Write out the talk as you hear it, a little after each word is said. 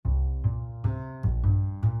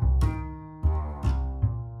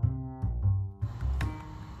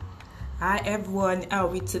Hi everyone, how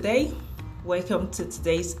are we today? Welcome to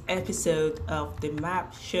today's episode of the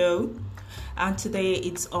MAP Show. And today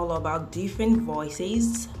it's all about different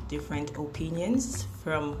voices, different opinions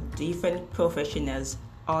from different professionals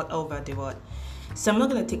all over the world. So I'm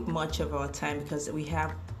not going to take much of our time because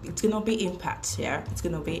it's going to be in parts here. It's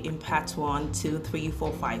going to be in part 1, 2, 3,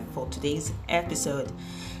 4, 5 for today's episode.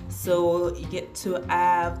 So you get to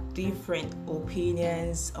have different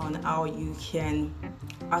opinions on how you can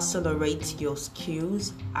accelerate your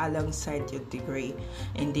skills alongside your degree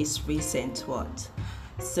in this recent world.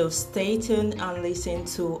 So stay tuned and listen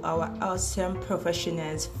to our awesome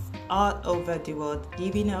professionals all over the world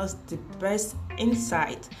giving us the best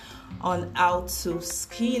insight on how to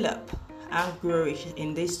skill up and grow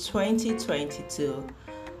in this 2022.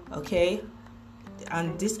 Okay?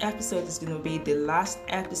 And this episode is going to be the last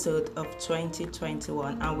episode of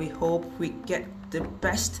 2021, and we hope we get the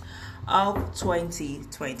best of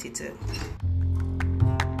 2022.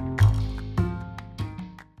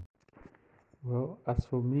 Well, as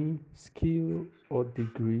for me, skill or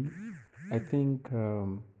degree, I think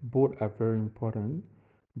both are very important.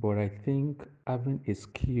 But I think having a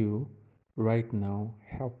skill right now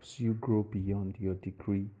helps you grow beyond your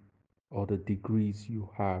degree or the degrees you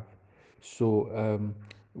have. So,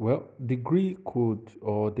 degree could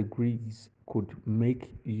or degrees could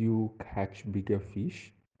make you catch bigger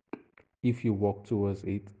fish if you work towards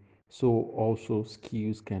it. So also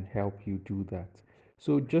skills can help you do that.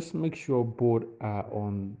 So just make sure both are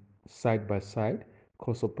on side by side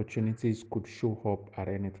because opportunities could show up at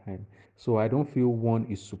any time. So I don't feel one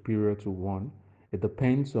is superior to one. It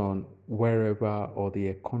depends on wherever or the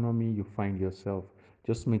economy you find yourself.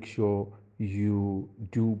 Just make sure you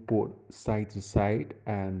do both side to side,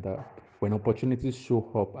 and when opportunities show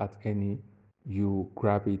up at any, you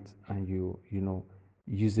grab it and you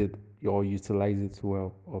use it or utilize it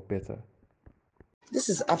well or better. This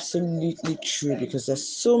is absolutely true because there's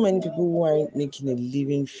so many people who aren't making a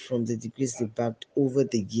living from the degrees they bagged over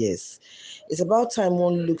the years. It's about time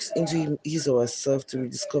one looks into his or herself to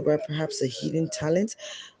rediscover perhaps a hidden talent,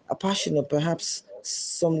 a passion, or perhaps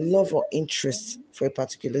some love or interest for a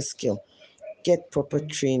particular skill. Get proper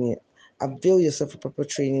training. Avail yourself of proper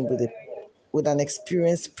training with an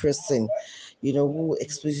experienced person, who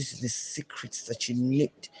exposes you to the secrets that you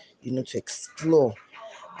need, to explore.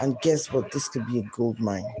 And guess what? This could be a gold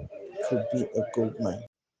mine. Could be a gold mine.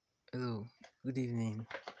 Hello, good evening.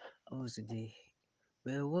 How was the day?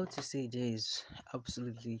 Well, what you say there is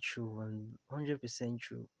absolutely true and 100%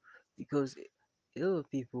 true because a lot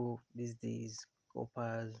of people these days,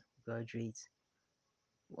 coppers, graduates,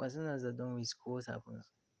 as soon as they're done with school, what happens?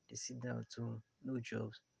 They sit down to no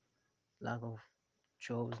jobs, lack of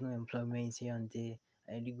jobs, no employment here and there.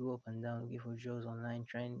 And they go up and down looking for jobs online,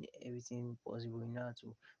 trying everything possible in order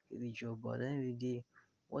to get a job. But at the end of the day,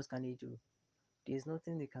 what can they do? There's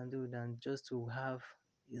nothing they can do than just to have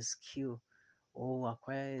a skill or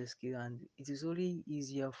acquire a skill, and it is only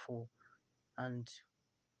easier for and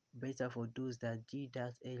better for those that did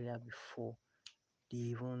that earlier before they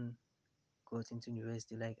even got into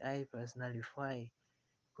university. Like I personally, before I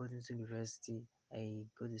got into university, I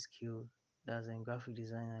got a skill that's in graphic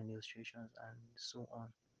design and illustrations and so on,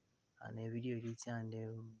 and video editing and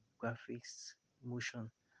graphics, motion.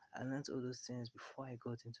 I learned all those things before I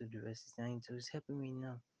got into the university, and it was helping me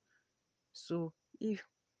now. So if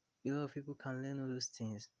a lot of people can learn all those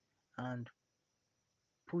things and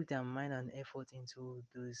put their mind and effort into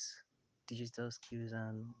those digital skills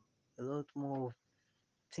and a lot more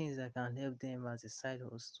things that can help them as a side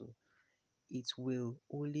hustle, it will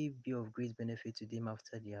only be of great benefit to them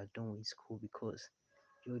after they are done with school because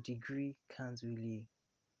your degree can't really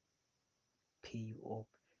pay you up.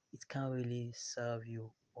 It can't really serve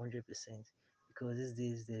you 100% because these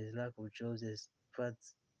days there's lack of jobs. But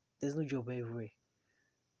there's no job everywhere.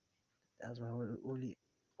 That's my only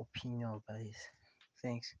opinion about this.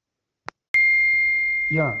 Thanks.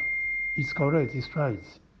 Yeah, it's correct, it's right.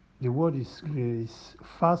 The world is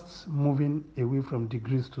fast moving away from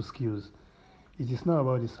degrees to skills. It is not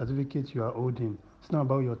about the certificate you are holding, it's not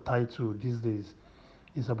about your title these days.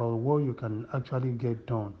 It's about what you can actually get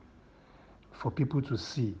done for people to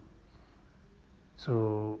see.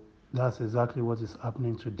 So that's exactly what is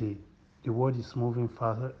happening today. The world is moving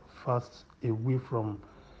fast away from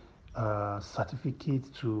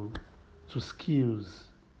certificate to skills.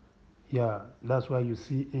 Yeah, that's why you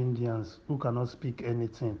see Indians who cannot speak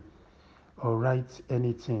anything or write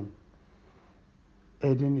anything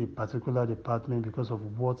heading a particular department because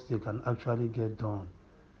of what they can actually get done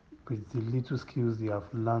with the little skills they have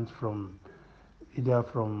learned from either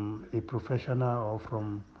from a professional or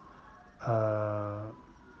from uh,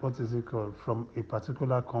 what is it called, from a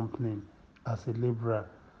particular company as a laborer.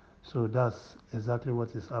 So that's exactly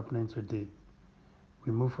what is happening today.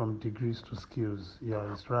 We move from degrees to skills.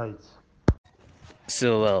 Yeah, it's right.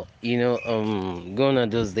 So, well, gone are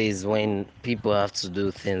those days when people have to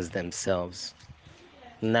do things themselves.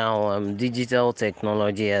 Now, digital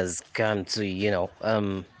technology has come to,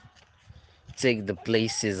 take the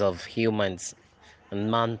places of humans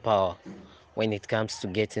and manpower when it comes to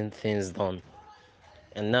getting things done.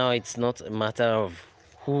 And now it's not a matter of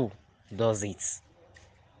who does it,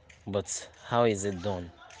 but how is it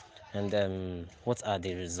done? And what are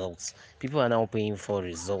the results? People are now paying for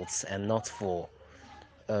results and not for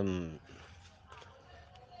um,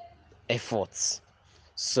 efforts.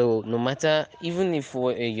 So no matter, even if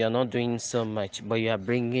you're not doing so much, but you are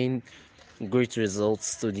bringing great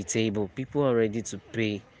results to the table, people are ready to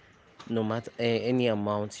pay no matter any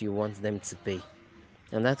amount you want them to pay.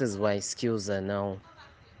 And that is why skills are now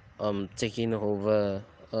taking over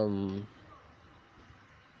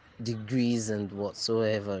degrees and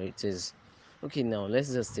whatsoever it is. Okay, now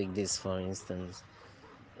let's just take this for instance.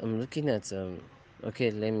 I'm looking at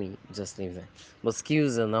okay, let me just leave that. But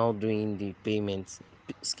skills are now doing the payments.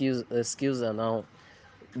 Skills are now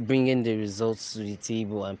bringing the results to the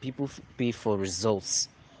table, and people pay for results,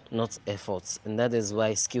 not efforts. And that is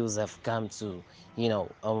why skills have come to, you know,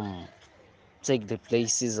 take the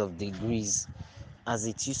places of degrees as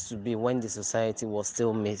it used to be when the society was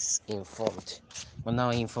still misinformed. But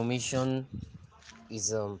now information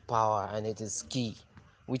is power, and it is key,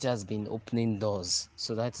 which has been opening doors.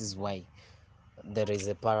 So that is why there is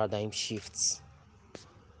a paradigm shift.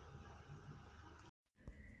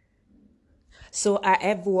 So,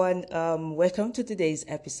 everyone, welcome to today's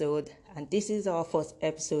episode. And this is our first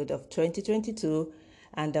episode of 2022.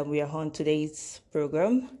 And we are on today's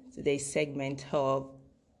program, today's segment of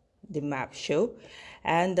the Map Show.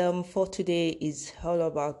 And for today is all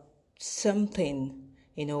about something,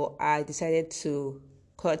 I decided to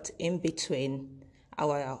cut in between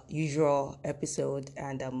our usual episode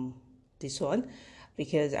and this one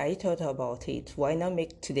because I thought about it. Why not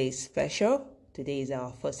make today special? Today is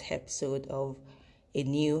our first episode of a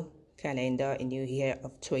new calendar, a new year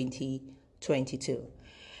of 2022.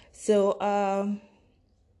 So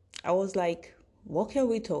I was like, what can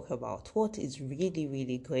we talk about? What is really,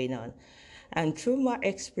 really going on? And through my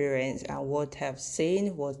experience and what I've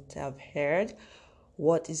seen, what I've heard,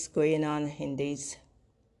 what is going on in this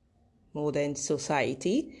modern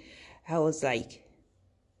society, I was like,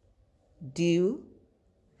 do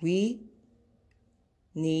we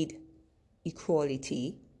need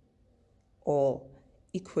equality or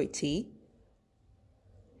equity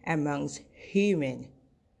amongst human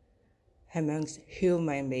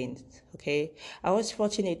beings? Okay, I was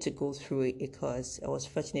fortunate to go through a course.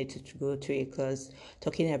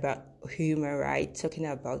 Talking about human rights, talking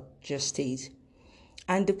about justice,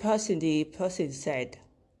 and the person said,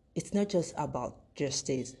 it's not just about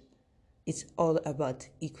justice. It's all about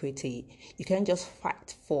equity. You can't just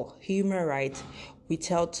fight for human rights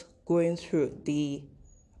without going through the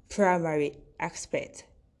primary aspect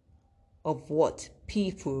of what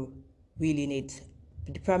people really need,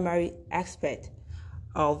 the primary aspect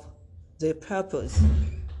of the purpose.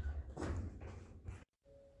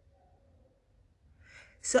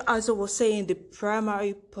 So, as I was saying, the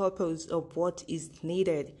primary purpose of what is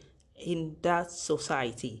needed in that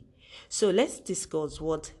society. So, let's discuss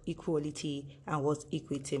what equality and what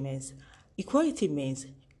equity means. Equality means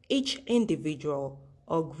each individual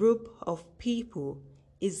or group of people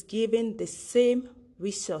is given the same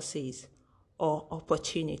resources or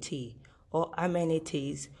opportunity or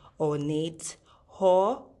amenities or needs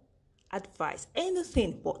or advice,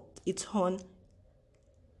 anything but its own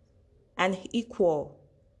an equal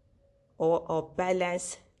or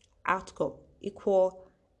balanced outcome,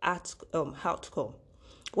 outcome.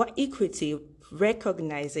 What equity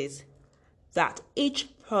recognizes that each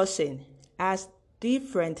person has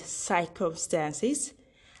different circumstances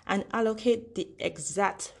and allocate the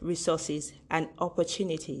exact resources and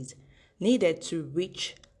opportunities needed to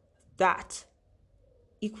reach that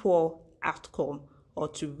equal outcome or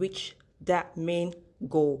to reach that main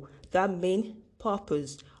goal, that main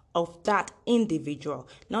purpose of that individual,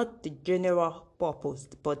 not the general purpose,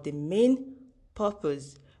 but the main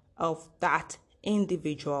purpose of that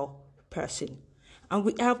individual person. And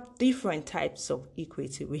we have different types of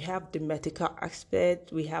equity. We have the medical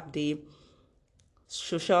aspect, we have the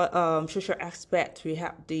social aspect, we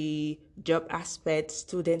have the job aspect,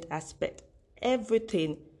 student aspect,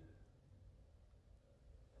 everything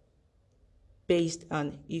based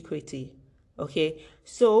on equity. Okay,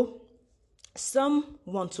 so some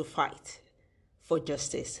want to fight for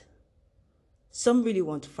justice. Some really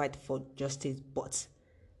want to fight for justice, but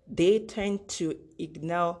they tend to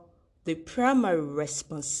ignore the primary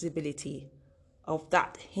responsibility of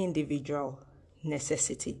that individual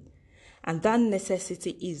necessity. And that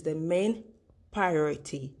necessity is the main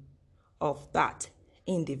priority of that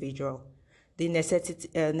individual. The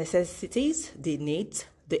necessities, the needs,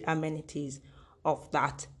 the amenities of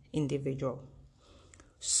that individual.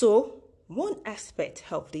 So, one aspect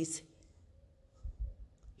of this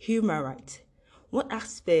human right, one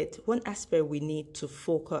aspect we need to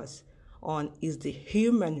focus on is the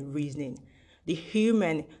human reasoning, the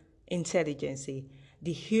human intelligence,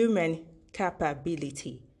 the human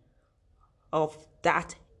capability of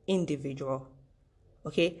that individual.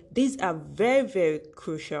 Okay, these are very, very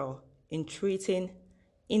crucial in treating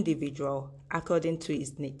individual according to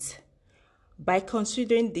his needs. By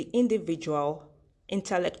considering the individual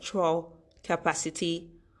intellectual capacity,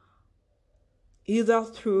 either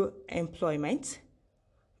through employment,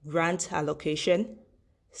 grant allocation,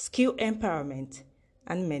 skill empowerment,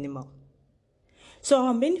 and many more. So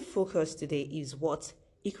our main focus today is what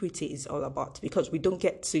equity is all about, because we don't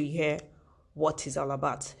get to hear what it's all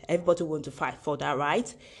about. Everybody wants to fight for that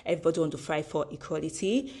right. Everybody wants to fight for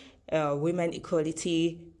equality, women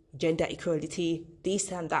equality, gender equality,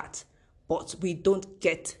 this and that. But we don't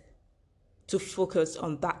get to focus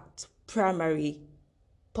on that primary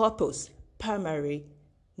purpose, primary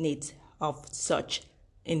need of such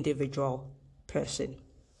individual person.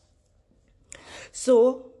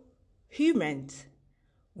 So humans,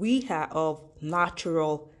 we are of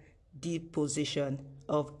natural disposition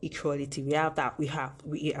of equality. We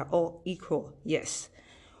are all equal, yes.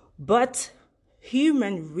 But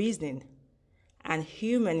human reasoning and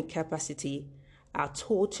human capacity are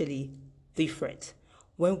totally different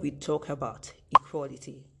when we talk about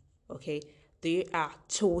equality, okay? They are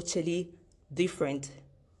totally different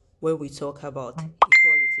when we talk about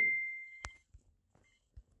equality.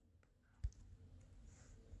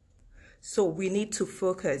 So we need to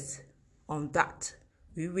focus on that.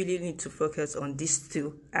 We really need to focus on these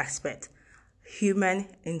two aspects: human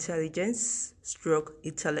intelligence, stroke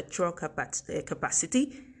intellectual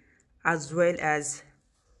capacity, as well as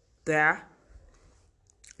their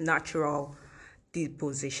natural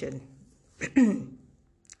disposition.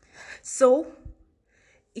 So,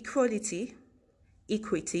 equality,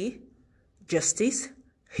 equity, justice,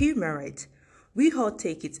 human rights, we all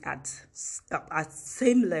take it at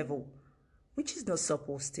same level, which is not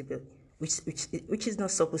supposed to be, which is not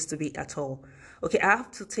supposed to be at all. Okay, I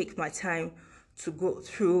have to take my time to go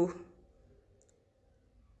through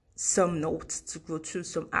some notes, to go through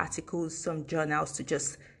some articles, some journals, to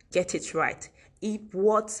just get it right.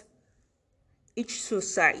 What each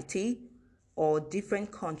society or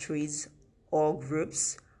different countries or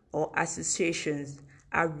groups or associations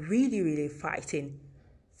are really, really fighting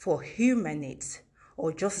for human needs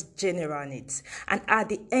or just general needs. And at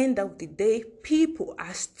the end of the day, people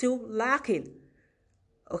are still lacking.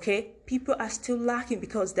 Okay? People are still lacking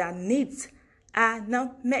because their needs are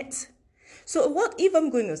not met. So what if I'm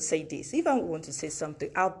going to say this, if I want to say something,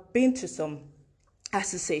 I've been to some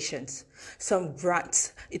associations, some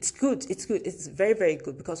grants. It's good. It's very, very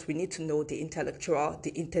good, because we need to know the intellectual,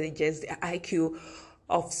 the intelligence, the IQ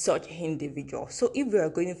of such individuals. So if we are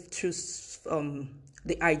going through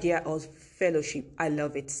the idea of fellowship, I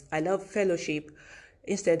love it. I love fellowship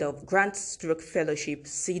instead of grant stroke fellowship,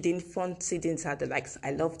 seeding, fund seedings are the likes.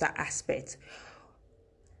 I love that aspect.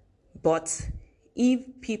 But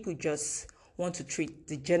if people just want to treat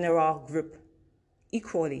the general group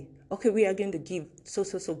equally, okay, we are going to give so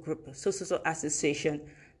group, so association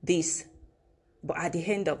this, but at the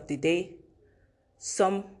end of the day,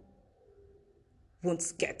 some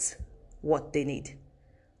won't get what they need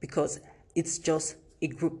because it's just a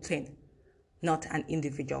group thing, not an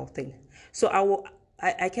individual thing. So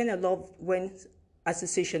I kind of love when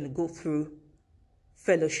association go through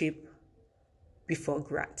fellowship before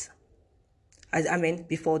grant. I mean,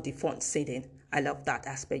 before the fund seeding. I love that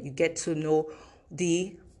aspect. You get to know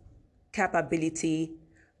the capability,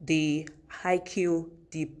 the IQ,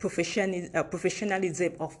 the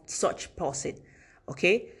professionalism of such person.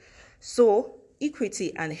 Okay? So,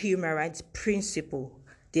 equity and human rights principle,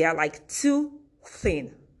 they are like two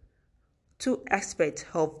aspects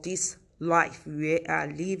of this life we are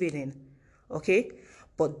living in. Okay?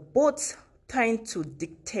 But both trying to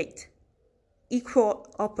dictate equal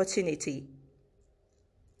opportunity.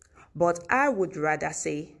 But I would rather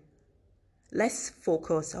say, let's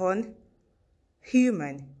focus on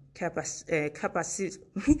human capacity,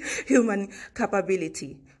 human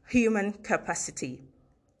capability, human capacity.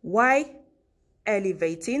 Why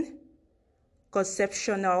elevating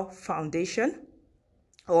conceptual foundation,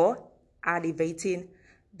 or elevating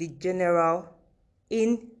the general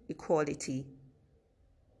inequality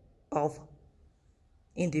of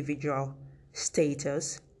individual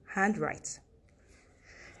status and rights.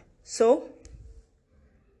 So,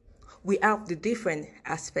 we have the different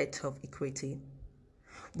aspects of equity.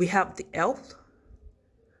 We have the health.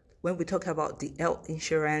 When we talk about the health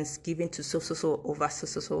insurance given to so over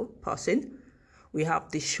so person, we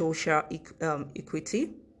have the social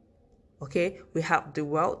equity. Okay, we have the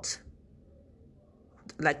wealth,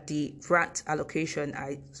 like the grant allocation.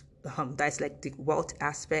 That's like the wealth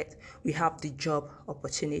aspect. We have the job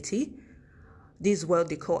opportunity. This is what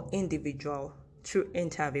they call individual through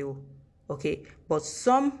interview. Okay, but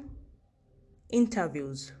some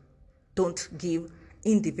interviews don't give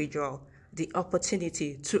individual the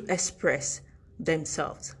opportunity to express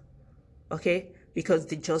themselves, okay, because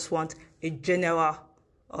they just want a general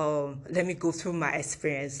let me go through my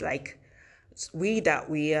experience. Like we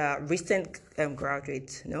are recent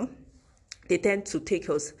graduates, they tend to take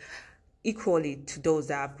us equally to those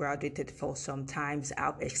that have graduated for some times,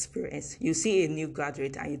 have experience. You see a new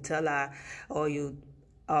graduate and you tell her, or you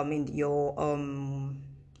in your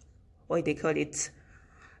what they call it,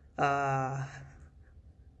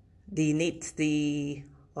 the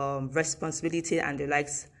responsibility and the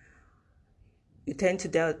likes. You tend to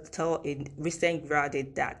tell a recent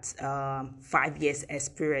graduate that 5 years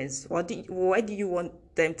experience. Where do you want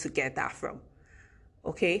them to get that from?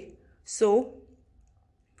 Okay, so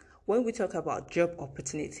when we talk about job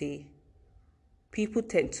opportunity, people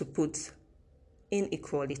tend to put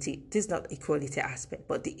inequality. This is not equality aspect,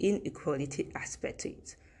 but the inequality aspect to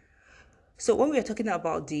it. So when we are talking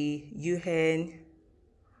about the UN,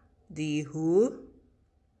 the WHO,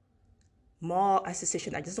 more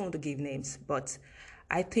association, I just don't want to give names, but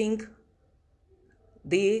I think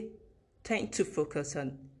they tend to focus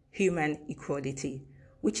on human equality,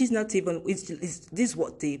 which is not even, this is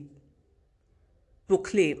what they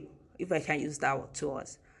proclaim, if I can use that word to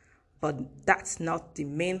us. But that's not the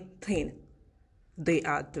main thing they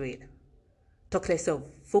are doing. Talk less of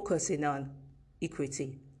focusing on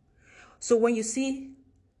equity. So when you see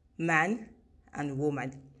man and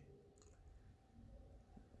woman,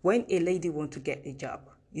 when a lady wants to get a job,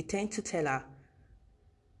 you tend to tell her,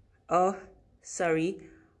 oh, sorry,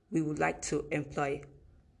 we would like to employ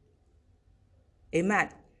a man.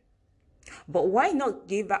 But why not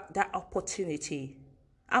give up that opportunity?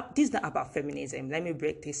 This is not about feminism. Let me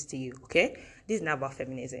break this to you, okay? This is not about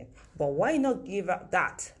feminism. But why not give up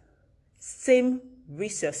that same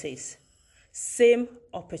resources, same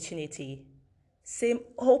opportunity, same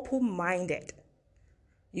open-minded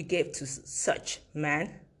you gave to such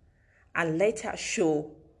man, and later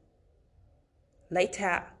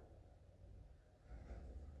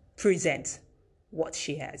present what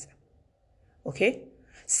she has. Okay?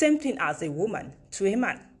 Same thing as a woman to a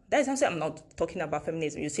man. That is something I'm not talking about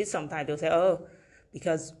feminism. You see, sometimes they'll say, oh,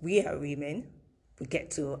 because we are women, we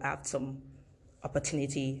get to have some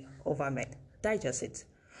opportunity over men. That's just it.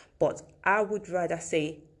 But I would rather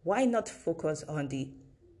say, why not focus on the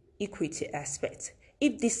equity aspect?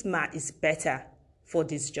 If this man is better for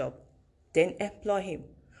this job, then employ him.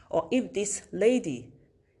 Or if this lady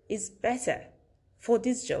is better for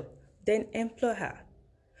this job, then employ her.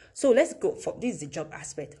 So let's go for this is the job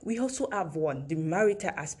aspect. We also have the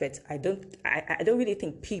marital aspect. I don't really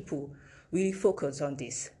think people really focus on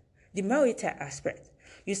this. The marital aspect.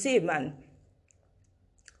 You see a man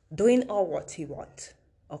doing all what he wants.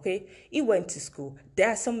 Okay? He went to school. There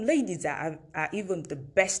are some ladies that are even the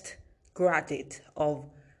best graduate of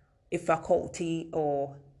a faculty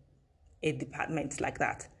or a department like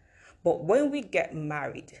that. But when we get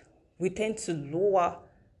married, we tend to lower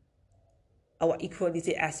our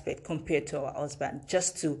equality aspect compared to our husband,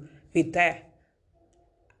 just to be there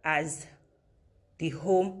as the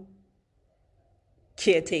home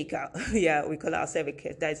caretaker. Yeah, we call ourselves a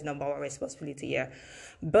caretaker. That is number one responsibility here.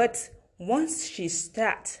 But once she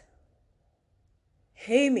starts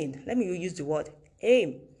aiming, let me use the word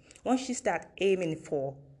aim. Once she starts aiming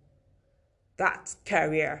for that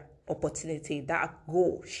career opportunity, that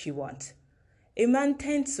goal she wants, a man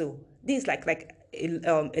tends to, this is like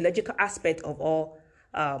a logical aspect of all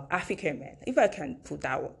African men, if I can put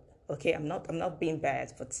that one. Okay, I'm not being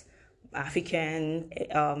biased, but African,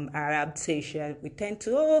 Arab, Asian, we tend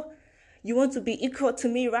to, oh, you want to be equal to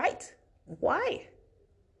me, right? Why?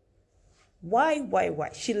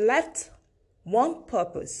 She left one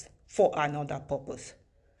purpose for another purpose.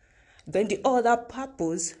 Then the other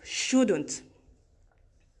purpose shouldn't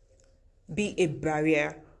be a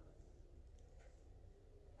barrier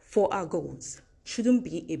for our goals. Shouldn't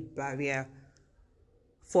be a barrier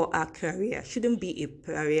for our career, shouldn't be a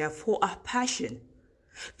barrier for our passion.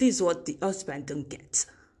 This is what the husband don't get.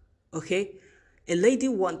 Okay? A lady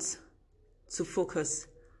wants to focus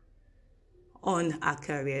on her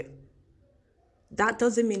career. That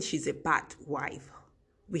doesn't mean she's a bad wife.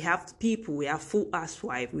 We have people, we have full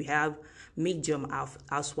housewife, we have medium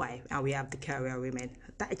housewife, and we have the career women.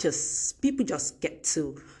 People just get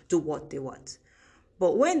to do what they want.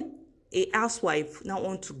 But when a housewife now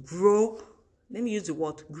want to grow, let me use the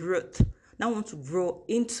word growth, now want to grow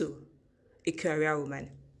into a career woman,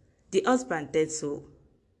 the husband then so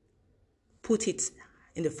put it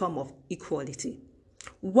in the form of equality.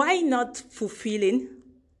 Why not fulfilling?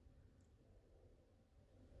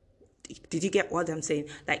 Did you get what I'm saying?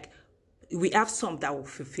 Like, we have some that will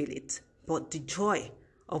fulfill it, but the joy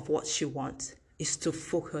of what she wants is to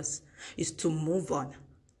focus, is to move on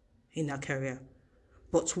in her career.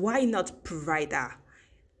 But why not provide her?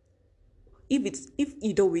 If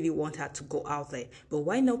you don't really want her to go out there, but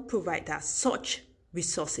why not provide her such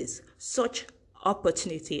resources, such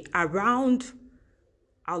opportunity around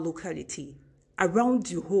our locality,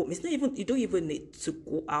 around your home? It's not even, you don't even need to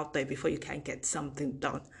go out there before you can get something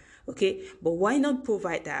done. Okay, but why not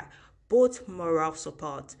provide that both moral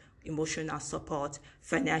support, emotional support,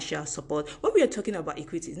 financial support? When we are talking about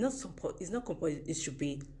equity, it's not support, it's not compulsory, it should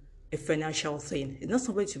be a financial thing. It's not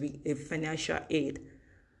supposed to be a financial aid.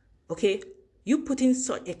 Okay, you putting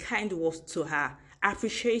such a kind word to her,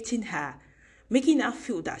 appreciating her, making her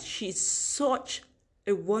feel that she's such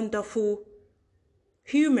a wonderful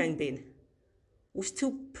human being, will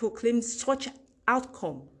still proclaim such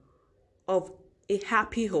outcome of a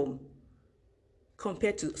happy home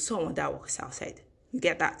compared to someone that works outside. You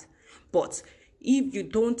get that? But if you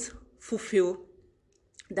don't fulfill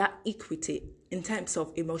that equity in terms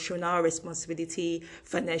of emotional responsibility,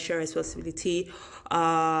 financial responsibility,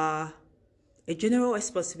 a general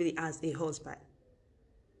responsibility as a husband,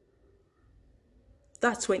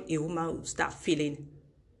 that's when a woman will start feeling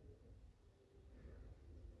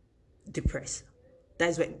depressed.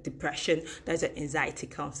 That's when depression, that's when anxiety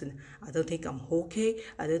comes in. I don't think I'm okay.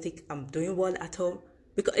 I don't think I'm doing well at home.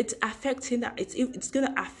 Because it's affecting her. It's going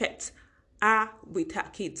to affect her with her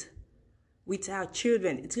kids, with her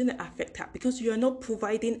children. It's going to affect her because you're not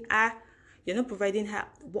providing her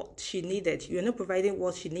what she needed. You're not providing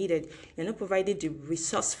what she needed. You're not providing the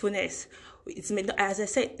resourcefulness. As I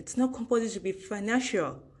said, it's not compulsory to be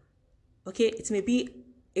financial. Okay, it may be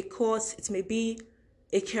a course. It may be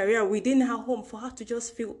a career within her home for her to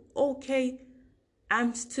just feel, okay,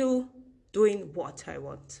 I'm still doing what I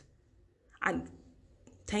want. And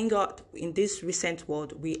thank God, in this recent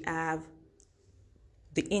world, we have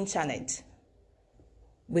the internet.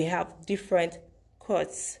 We have different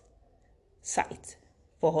course sites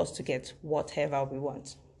for us to get whatever we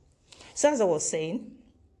want. So as I was saying,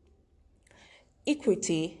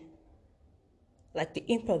 equity, like the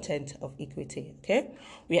importance of equity, okay?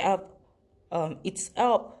 We have it's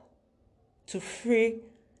help to free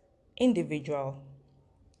individual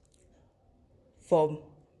from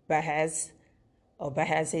biases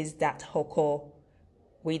that occur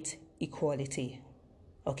with equality.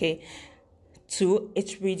 Okay. 2,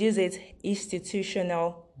 it reduces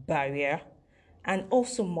institutional barrier and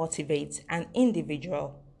also motivates an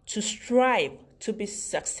individual to strive to be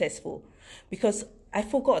successful. Because I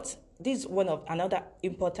forgot, this is one of another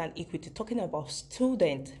important equity, talking about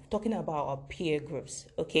students, talking about our peer groups.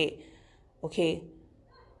 Okay.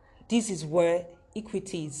 This is where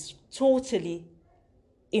equity is totally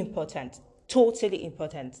important.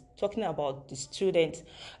 Talking about the students,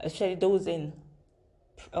 especially those in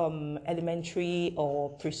elementary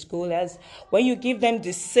or preschoolers, when you give them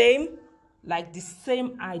the same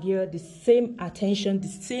idea, the same attention, the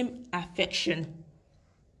same affection,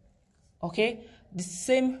 okay, the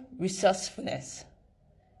same resourcefulness,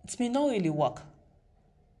 it may not really work.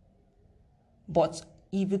 But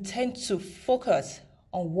if you tend to focus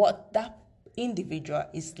on what that individual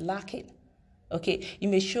is lacking, okay, you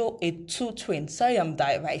may show a two twin. Sorry, I'm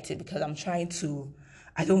diabetic because I'm trying to,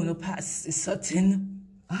 I don't want to pass a certain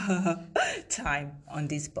time on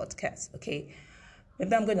this podcast, okay?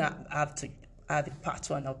 Maybe I'm going to have it part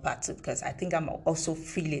 1 or part 2 because I think I'm also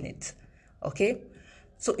feeling it, okay?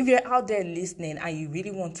 So if you're out there listening and you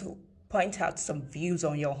really want to point out some views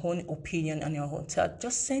on your own opinion on your own thought,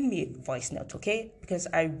 just send me a voice note, okay? Because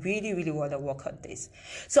I really, really want to work on this.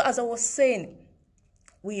 So as I was saying,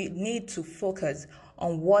 we need to focus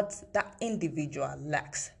on what that individual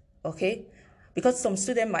lacks, okay? Because some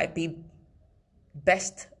student might be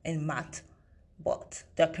best in math, but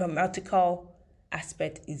the grammatical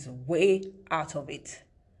aspect is way out of it.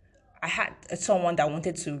 I had someone that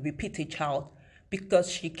wanted to repeat a child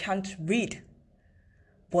because she can't read.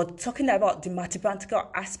 But talking about the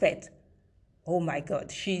mathematical aspect, oh my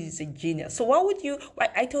God, she's a genius. So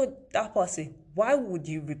I told that person, why would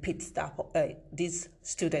you repeat this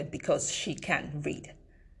student because she can't read?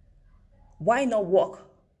 Why not work?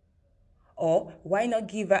 Or why not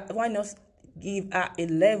give her a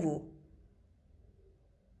level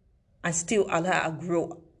and still allow her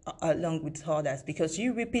grow along with others? Because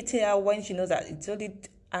you repeat her when she knows that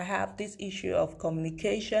I have this issue of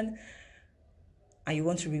communication, and you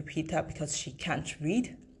want to repeat her because she can't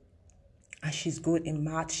read. And she's good in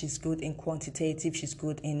math, she's good in quantitative, she's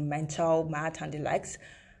good in mental math and the likes.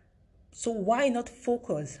 So why not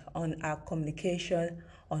focus on our communication,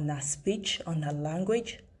 on our speech, on our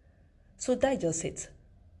language? So that's just it.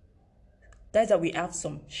 That's why we have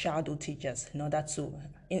some shadow teachers in order to,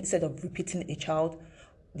 instead of repeating a child,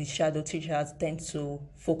 the shadow teachers tend to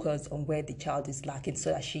focus on where the child is lacking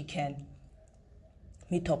so that she can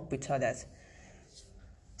meet up with others.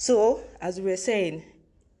 So, as we were saying,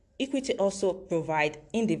 equity also provides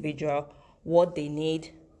individuals what they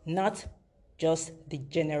need, not just the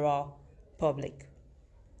general public.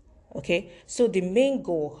 Okay, so the main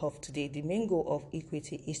goal of today, the main goal of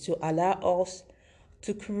equity is to allow us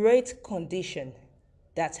to create conditions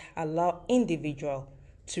that allow individuals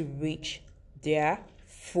to reach their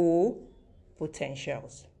full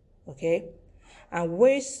potentials. Okay, and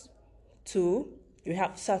we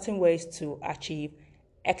have certain ways to achieve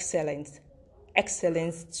excellence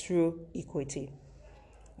through equity.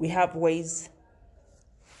 We have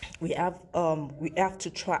to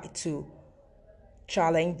try to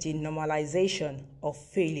challenge the normalization of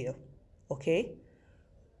failure. Okay,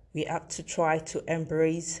 we have to try to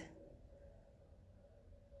embrace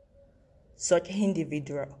such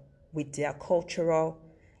individual with their cultural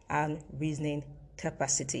and reasoning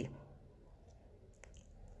capacity.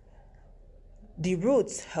 The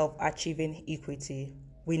roots of achieving equity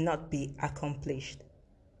will not be accomplished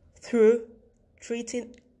through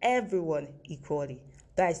treating everyone equally.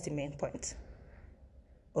 That is the main point.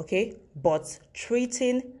 Okay? But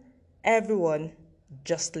treating everyone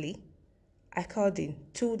justly according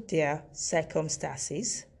to their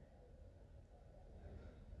circumstances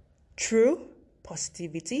through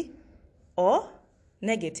positivity or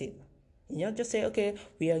negative. You don't just say, okay,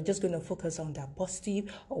 we are just going to focus on their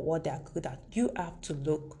positive or what they're good at. You have to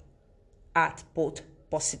look at both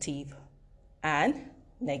positive and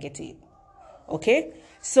negative. Okay,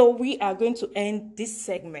 so we are going to end this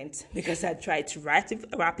segment because I tried to wrap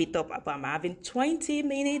it up, but I'm having 20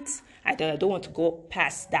 minutes. I don't want to go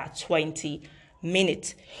past that 20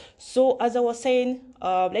 minutes. So as I was saying,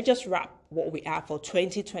 let's just wrap what we have for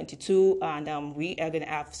 2022, and we are going to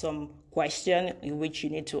have some question in which you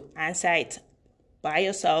need to answer it by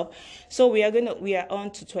yourself. So we are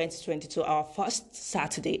on to 2022, our first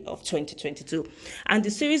Saturday of 2022, and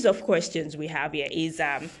the series of questions we have here is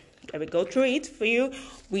let me go through it for you.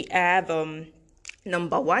 We have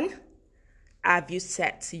number 1, have you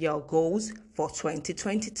set your goals for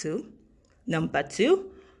 2022? Number 2,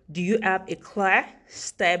 do you have a clear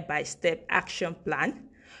step-by-step action plan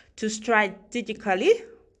to strategically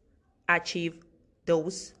achieve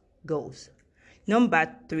those goals?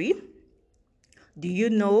 Number 3, do you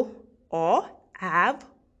know or have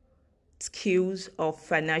skills of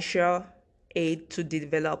financial aid to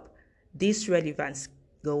develop these relevant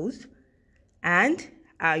goals? And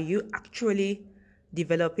are you actually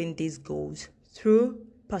developing these goals through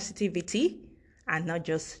positivity and not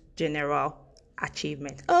just general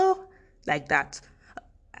achievement? Oh, like that.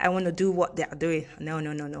 I want to do what they are doing.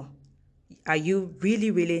 No. Are you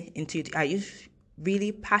really into it? Are you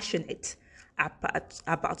really passionate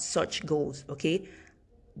about such goals? Okay.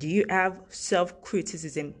 Do you have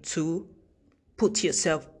self-criticism to put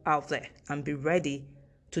yourself out there and be ready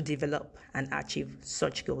to develop and achieve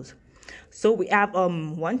such goals? So we have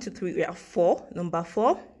 1, 2, 3, we have 4. Number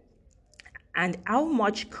 4, and how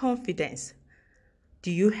much confidence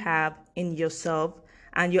do you have in yourself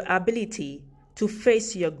and your ability to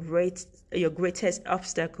face your greatest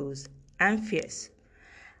obstacles and fears?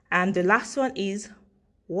 And the last one is,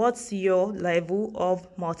 what's your level of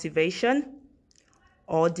motivation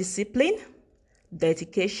or discipline,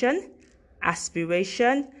 dedication,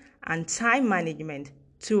 aspiration, and time management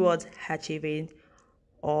towards achieving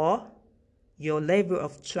or your level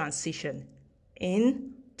of transition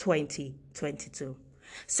in 2022?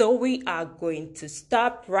 So we are going to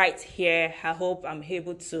stop right here. I hope I'm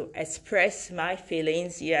able to express my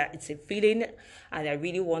feelings. Yeah, it's a feeling, and I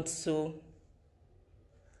really want to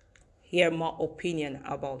hear more opinion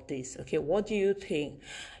about this. Okay, what do you think?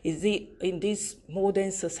 Is it in this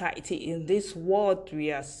modern society, in this world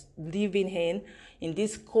we are living in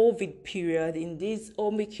this COVID period, in this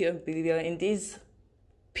Omicron period, in this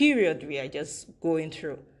period we are just going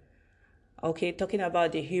through? Okay, talking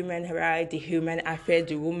about the human right, the human affairs,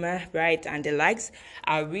 the woman right, and the likes,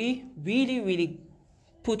 are we really, really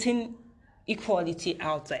putting equality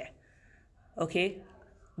out there? Okay,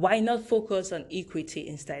 why not focus on equity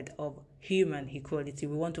instead of human equality?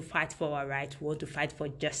 We want to fight for our rights. We want to fight for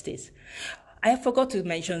justice. I forgot to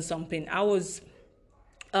mention something. I was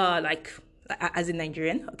as a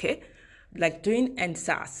Nigerian, okay, like during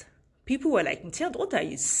NSAS, people were like, Matilda, what are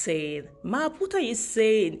you saying? Map, what are you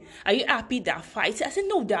saying? Are you happy they're fighting? I said,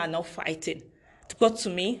 no, they are not fighting. But to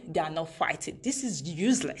me, they are not fighting. This is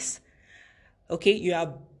useless. Okay,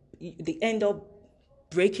 they end up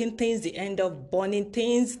breaking things, they end up burning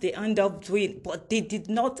things, they end up doing, but they did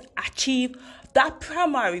not achieve that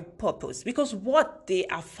primary purpose, because what they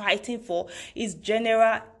are fighting for is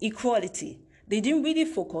general equality. They didn't really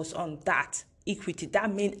focus on that equity,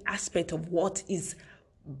 that main aspect of what is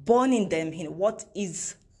burning them in, what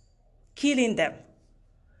is killing them.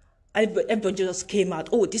 Everybody just came out,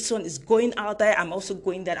 oh, this one is going out there, I'm also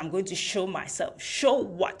going there, I'm going to show myself. Show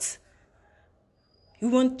what? You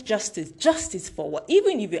want justice. Justice for what?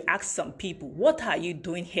 Even if you ask some people, what are you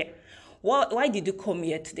doing here? Why did you come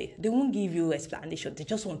here today? They won't give you explanation. They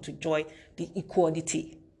just want to join the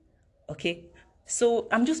equality. Okay? So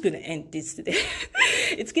I'm just going to end this today.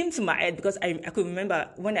 It came to my head because I could remember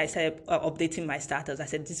when I started updating my status, I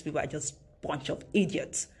said, these people are just a bunch of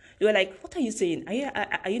idiots. They were like, what are you saying?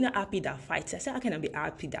 Are you not happy that fighting? I said, how can I be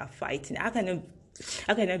happy that fighting? How can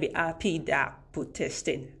I be happy that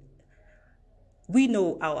protesting? We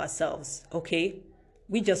know ourselves, okay?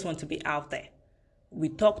 We just want to be out there. We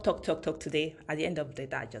talk today. At the end of the day,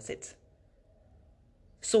 that's just it.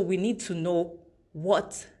 So we need to know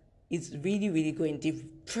what is really, really going, the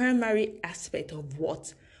primary aspect of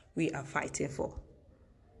what we are fighting for,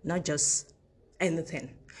 not just anything.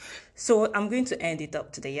 So I'm going to end it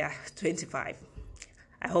up today, 25.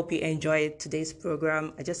 I hope you enjoyed today's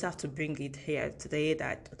program. I just have to bring it here today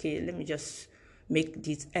that, okay, let me just make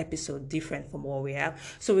this episode different from what we have.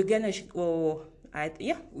 So we are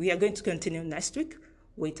going to continue next week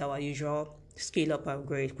with our usual scale up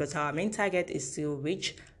upgrade, because our main target is to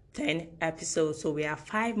reach 10 episodes. So we have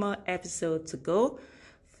 5 more episodes to go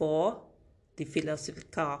for the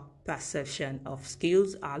philosophical perception of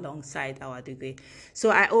skills alongside our degree.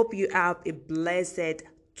 So I hope you have a blessed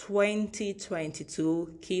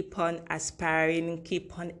 2022. Keep on aspiring,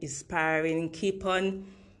 keep on inspiring, keep on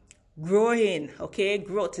growing. Okay,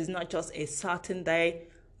 growth is not just a certain day.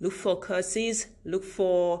 Look for courses, look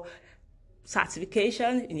for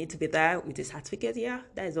certification. You need to be there with a certificate.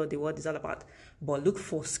 That is what the word is all about. But look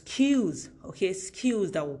for skills, okay,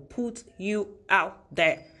 skills that will put you out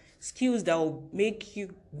there, skills that will make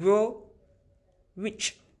you grow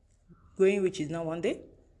rich. Growing rich is not one day.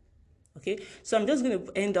 Okay, so I'm just going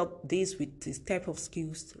to end up this with this type of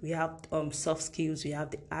skills. We have soft skills, we have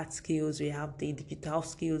the art skills, we have the digital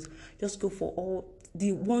skills. Just go for all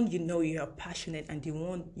the one you are passionate, and the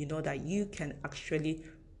one that you can actually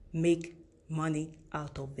make money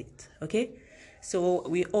out of it. Okay, so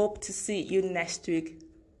we hope to see you next week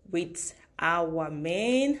with our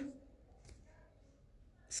main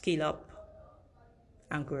Skill Up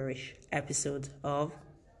and Growish episode of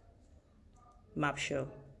Map Show.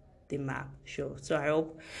 The Map Show. So I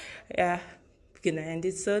hope we're gonna end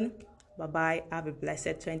it soon. Bye. Have a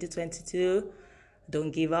blessed 2022.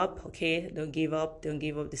 Don't give up, okay? Don't give up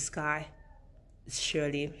the sky. It's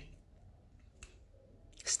surely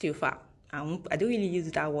still far. I don't really use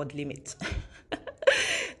that word limit.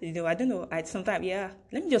 I don't know. Sometimes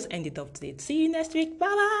let me just end it up today. See you next week.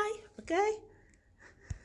 Bye. Okay.